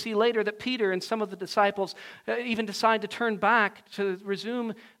room. You see later that Peter and some of the disciples even decide to turn back to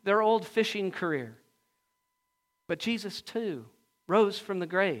resume their old fishing career. But Jesus too rose from the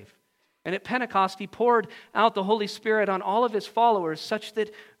grave. And at Pentecost, he poured out the Holy Spirit on all of his followers such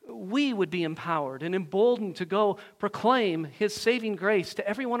that we would be empowered and emboldened to go proclaim his saving grace to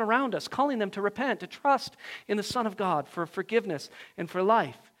everyone around us, calling them to repent, to trust in the Son of God for forgiveness and for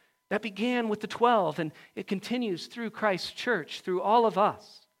life. That began with the 12, and it continues through Christ's church, through all of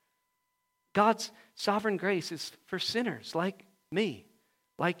us. God's sovereign grace is for sinners like me,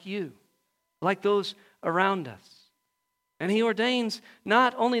 like you, like those around us. And he ordains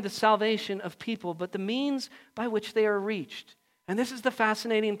not only the salvation of people, but the means by which they are reached. And this is the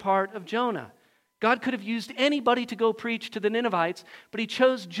fascinating part of Jonah. God could have used anybody to go preach to the Ninevites, but he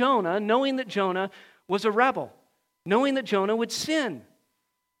chose Jonah, knowing that Jonah was a rebel, knowing that Jonah would sin.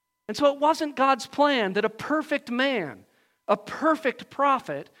 And so it wasn't God's plan that a perfect man, a perfect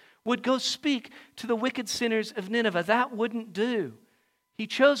prophet, would go speak to the wicked sinners of Nineveh. That wouldn't do. He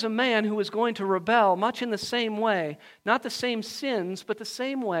chose a man who was going to rebel much in the same way, not the same sins, but the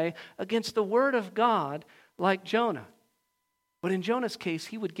same way against the word of God, like Jonah. But in Jonah's case,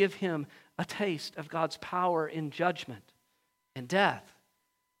 he would give him a taste of God's power in judgment and death,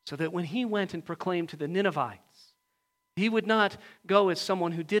 so that when he went and proclaimed to the Ninevites, he would not go as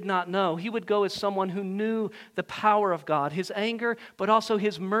someone who did not know. He would go as someone who knew the power of God, his anger, but also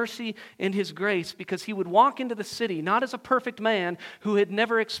his mercy and his grace, because he would walk into the city not as a perfect man who had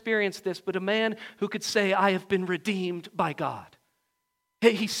never experienced this, but a man who could say, I have been redeemed by God.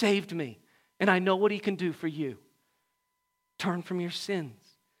 Hey, he saved me, and I know what he can do for you. Turn from your sins.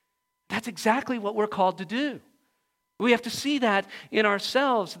 That's exactly what we're called to do. We have to see that in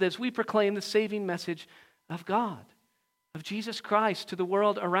ourselves as we proclaim the saving message of God, of Jesus Christ to the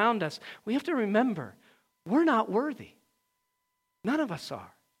world around us. We have to remember, we're not worthy. None of us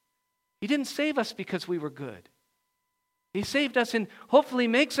are. He didn't save us because we were good. He saved us and hopefully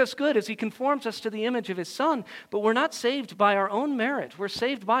makes us good as He conforms us to the image of His Son. But we're not saved by our own merit. We're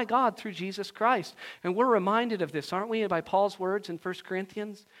saved by God through Jesus Christ. And we're reminded of this, aren't we, by Paul's words in 1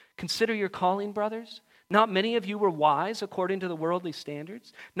 Corinthians? Consider your calling, brothers. Not many of you were wise according to the worldly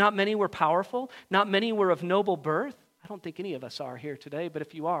standards. Not many were powerful. Not many were of noble birth. I don't think any of us are here today, but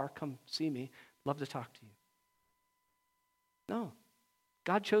if you are, come see me. I'd love to talk to you. No.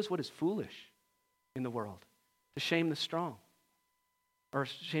 God chose what is foolish in the world to shame the strong, or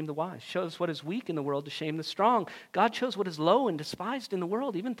shame the wise. Shows what is weak in the world to shame the strong. God chose what is low and despised in the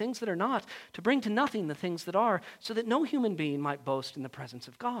world, even things that are not, to bring to nothing the things that are, so that no human being might boast in the presence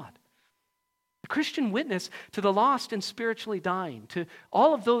of God. The Christian witness to the lost and spiritually dying, to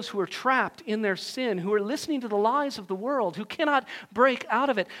all of those who are trapped in their sin, who are listening to the lies of the world, who cannot break out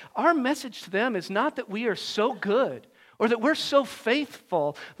of it. Our message to them is not that we are so good or that we're so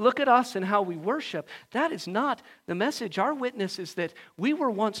faithful. Look at us and how we worship. That is not the message. Our witness is that we were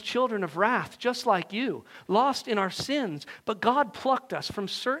once children of wrath, just like you, lost in our sins, but God plucked us from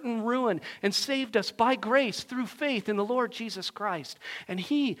certain ruin and saved us by grace through faith in the Lord Jesus Christ. And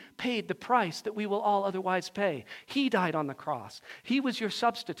He paid the price that we will all otherwise pay. He died on the cross. He was your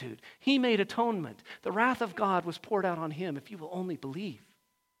substitute. He made atonement. The wrath of God was poured out on Him if you will only believe.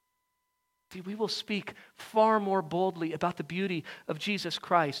 See, we will speak far more boldly about the beauty of Jesus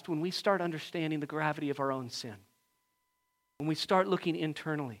Christ when we start understanding the gravity of our own sin. When we start looking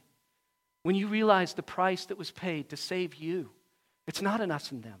internally. When you realize the price that was paid to save you. It's not in us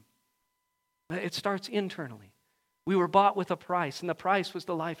and them. It starts internally. We were bought with a price, and the price was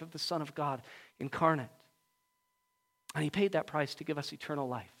the life of the Son of God incarnate. And He paid that price to give us eternal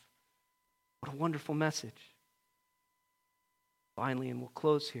life. What a wonderful message. Finally, and we'll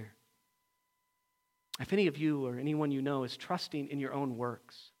close here. If any of you or anyone you know is trusting in your own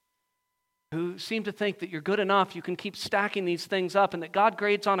works, who seem to think that you're good enough, you can keep stacking these things up, and that God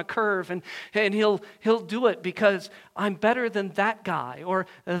grades on a curve, and He'll do it because I'm better than that guy or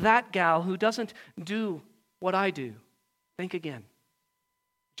that gal who doesn't do what I do. Think again.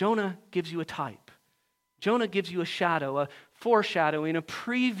 Jonah gives you a type. Jonah gives you a shadow, a foreshadowing, a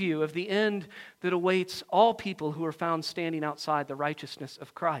preview of the end that awaits all people who are found standing outside the righteousness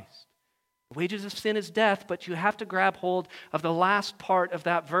of Christ. The wages of sin is death, but you have to grab hold of the last part of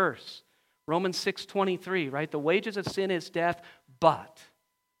that verse. Romans 6:23, right? The wages of sin is death, but.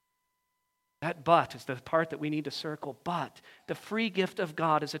 That but is the part that we need to circle. But the free gift of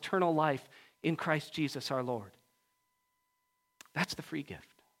God is eternal life in Christ Jesus our Lord. That's the free gift.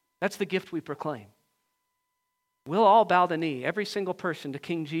 That's the gift we proclaim. We'll all bow the knee, every single person, to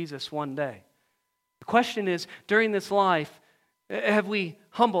King Jesus one day. The question is, during this life, have we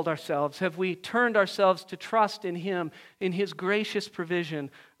humbled ourselves? Have we turned ourselves to trust in Him, in His gracious provision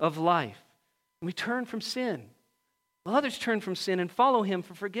of life? And we turn from sin. Well, others turn from sin and follow Him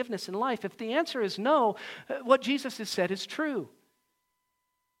for forgiveness in life. If the answer is no, what Jesus has said is true.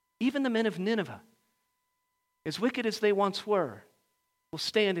 Even the men of Nineveh, as wicked as they once were, will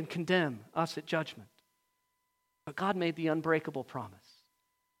stand and condemn us at judgment. But God made the unbreakable promise,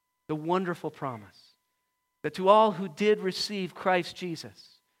 the wonderful promise, that to all who did receive Christ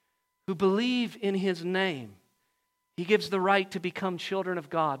Jesus, who believe in His name, He gives the right to become children of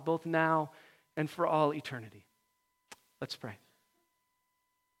God, both now and for all eternity. Let's pray.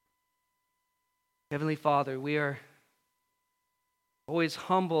 Heavenly Father, we are always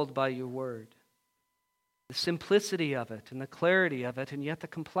humbled by your word. The simplicity of it and the clarity of it, and yet the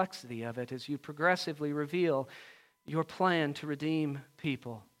complexity of it as you progressively reveal your plan to redeem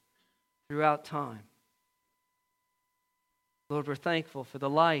people throughout time. Lord, we're thankful for the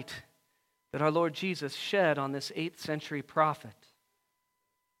light that our Lord Jesus shed on this 8th century prophet.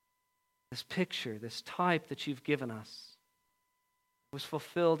 This picture, this type that you've given us was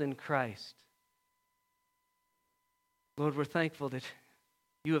fulfilled in Christ. Lord, we're thankful that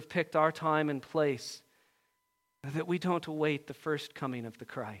you have picked our time and place, that we don't await the first coming of the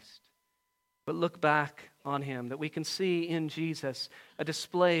Christ, but look back on Him, that we can see in Jesus a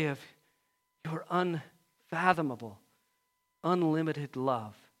display of your unfathomable, unlimited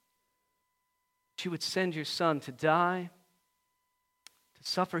love. That you would send your Son to die, to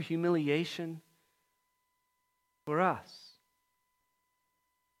suffer humiliation for us.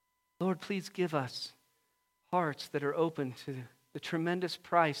 Lord, please give us hearts that are open to the tremendous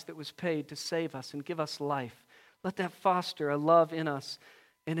price that was paid to save us and give us life. Let that foster a love in us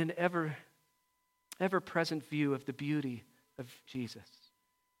and an ever-present view of the beauty of Jesus.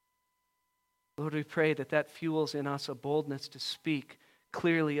 Lord, we pray that that fuels in us a boldness to speak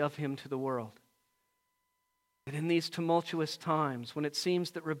clearly of Him to the world. That in these tumultuous times, when it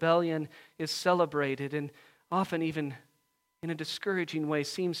seems that rebellion is celebrated and often even in a discouraging way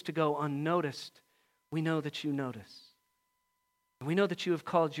seems to go unnoticed, we know that you notice. And we know that you have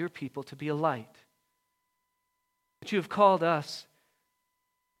called your people to be a light. That you have called us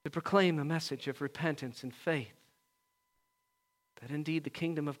to proclaim a message of repentance and faith. That indeed the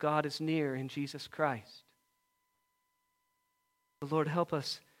kingdom of God is near in Jesus Christ. The Lord, help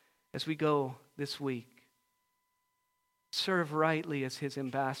us as we go this week. Serve rightly as his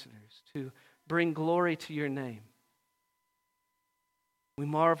ambassadors, to bring glory to your name. We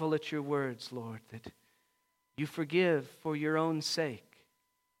marvel at your words, Lord, that you forgive for your own sake,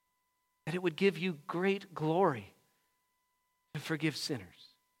 that it would give you great glory to forgive sinners.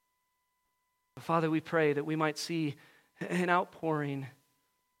 Father, we pray that we might see an outpouring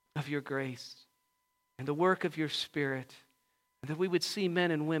of your grace and the work of your Spirit, and that we would see men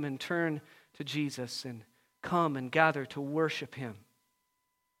and women turn to Jesus and come and gather to worship him.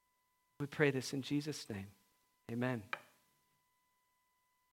 We pray this in Jesus' name. Amen.